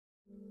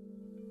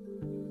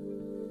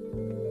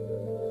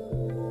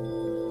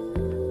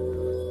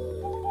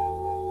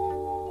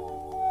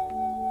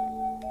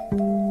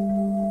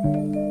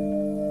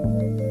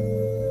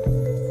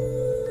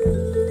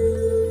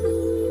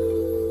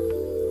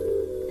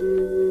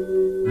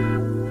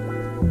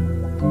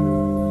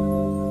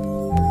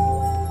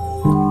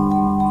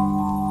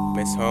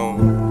miss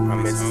home. I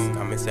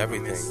miss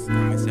everything.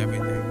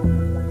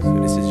 So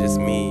this is just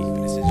me.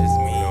 This is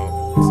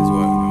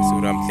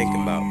what I'm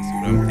thinking about.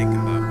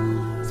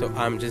 So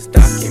I'm just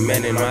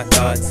documenting my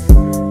thoughts.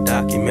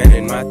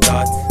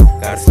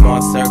 Got a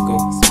small circle.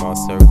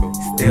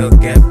 Still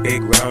get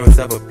big rounds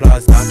of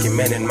applause.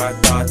 Documenting my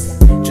thoughts.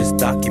 Just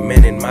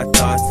documenting my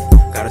thoughts.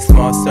 Got a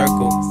small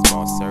circle.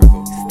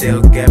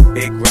 Still get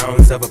big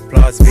rounds of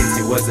applause.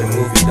 Vinci was a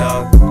movie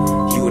dog.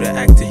 You the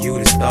actor, you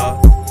the star.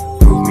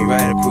 Prove me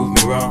right or prove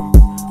me wrong.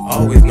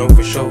 Always know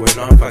for showing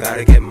off. I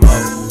gotta get mo.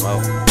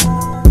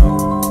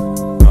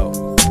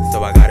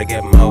 So I gotta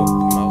get mo.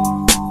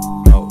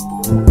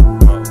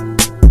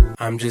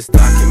 I'm just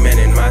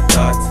documenting my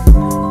thoughts.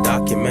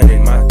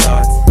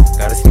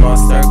 Got a small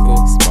circle.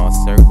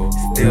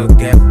 Still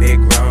get big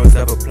rounds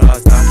of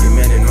applause.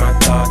 Documenting my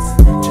thoughts.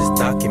 Just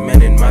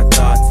documenting my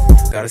thoughts.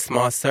 Got a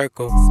small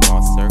circle.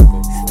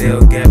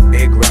 Still get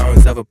big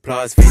rounds of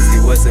applause. Vinci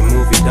was a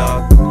movie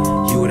dog.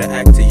 You the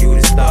actor, you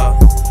the star.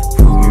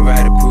 Prove me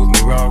right or prove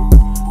me wrong.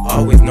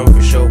 Always know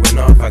for showing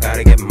off. I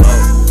gotta get mo.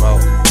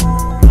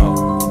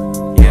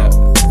 Yeah,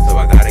 so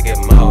I gotta get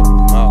mo.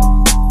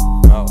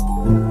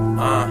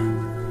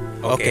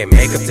 Okay,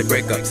 makeup to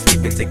break up.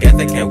 Sleeping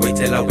together, can't wait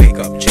till I wake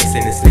up.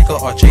 Chasing this liquor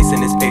or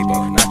chasing this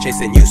paper. Not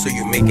chasing you, so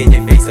you making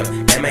your face up.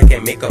 Damn, I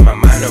can't make up my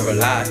mind or a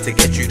lie. To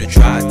get you to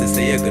try, to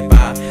say a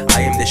goodbye.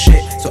 I am the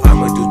shit, so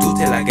I'ma do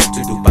till I get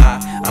to Dubai.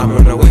 I'm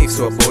on a wave,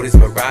 so a boat is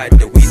my ride.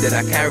 The weed that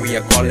I carry,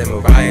 I call it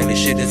Mariah. This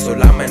shit is so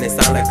loud, man, it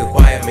sound like a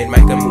choir. Made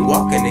Michael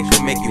moonwalk and it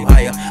could make you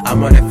higher.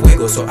 I'm on that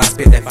fuego, so I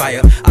spit that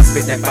fire.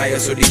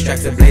 So these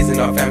tracks are blazing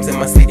off. Fams in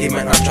my CD,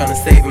 man, I'm tryna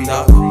save them,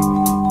 dog.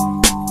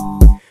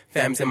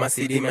 Fams in my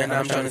CD, man,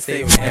 I'm tryna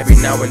save them. Every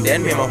now and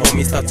then, me and my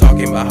homies start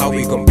talking about how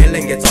we gon' build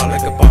and get tall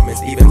like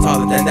apartments. Even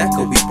taller than that,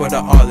 cause we put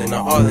our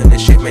all in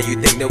this shit, man. You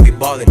think that we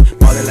ballin',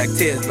 like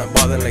tears, not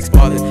ballin' like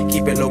Spalding.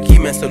 Keep it low key,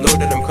 man, so low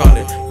that I'm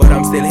calling. But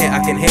I'm still here, I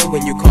can hear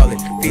when you callin'.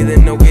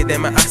 Feeling no way, then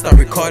man, I start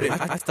recording.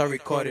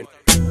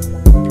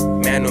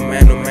 Man, oh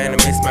man, I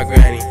miss my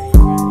granny.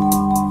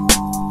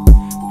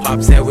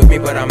 Pop's here with me,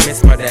 but I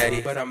miss my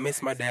daddy.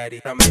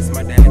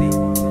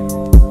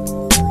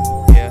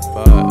 Yeah,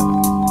 but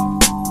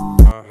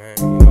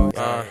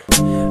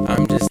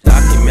I'm just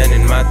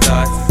documenting my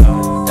thoughts.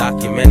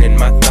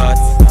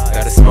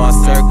 Got a small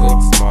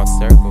circle.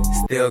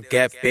 Still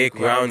get big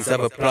rounds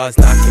of applause.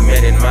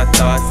 Documenting my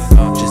thoughts.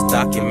 Just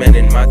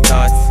documenting my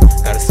thoughts.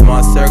 Got a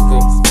small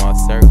circle.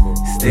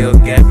 Still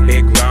get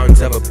big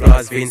rounds of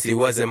applause. Vinci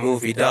was a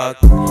movie dog.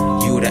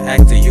 You the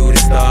actor, you the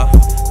star.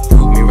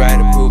 Prove me right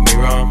or prove me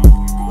wrong.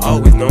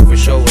 Always known for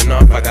showing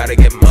off. I gotta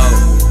get mo.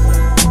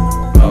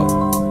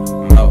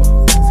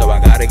 So I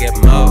gotta get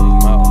mo.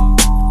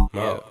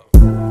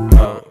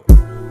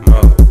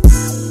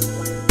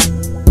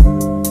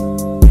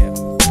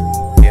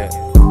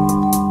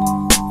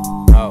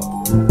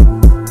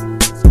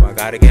 So I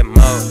gotta get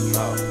mo.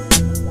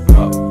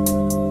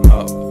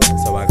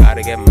 So I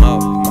gotta get mo.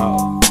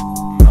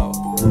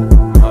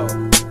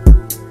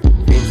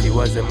 Vinci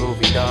was a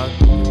movie dog.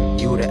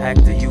 You the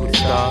actor, you the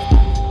star.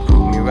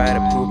 Prove me right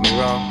or prove me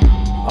wrong.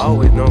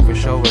 Always known for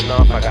showing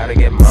off. I gotta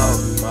get mo.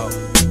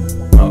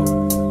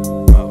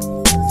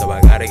 So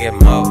I gotta get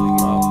mo.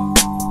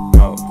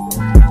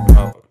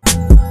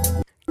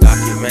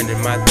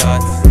 Documenting my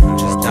thoughts.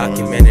 Just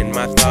documenting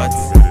my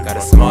thoughts. Got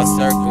a small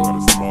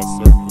circle.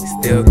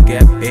 Still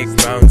get big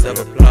rounds of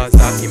applause.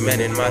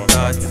 Documenting my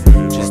thoughts.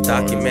 Just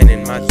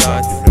documenting my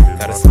thoughts.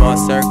 Got a small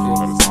circle.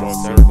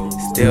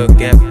 Still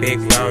get big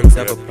rounds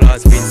of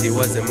applause. Vinci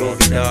was a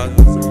movie dog.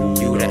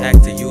 You the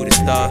actor, you the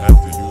star.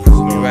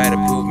 Prove me right or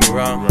prove me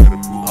wrong.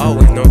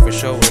 Always known for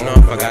showing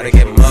off. I gotta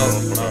get mo.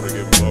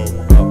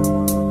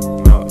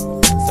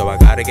 So I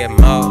gotta get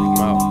mo.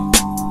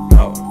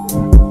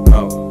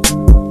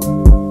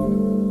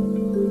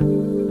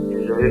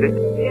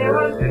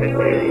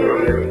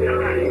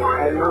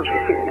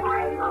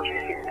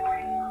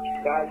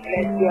 God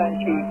bless you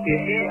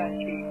and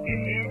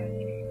keep you.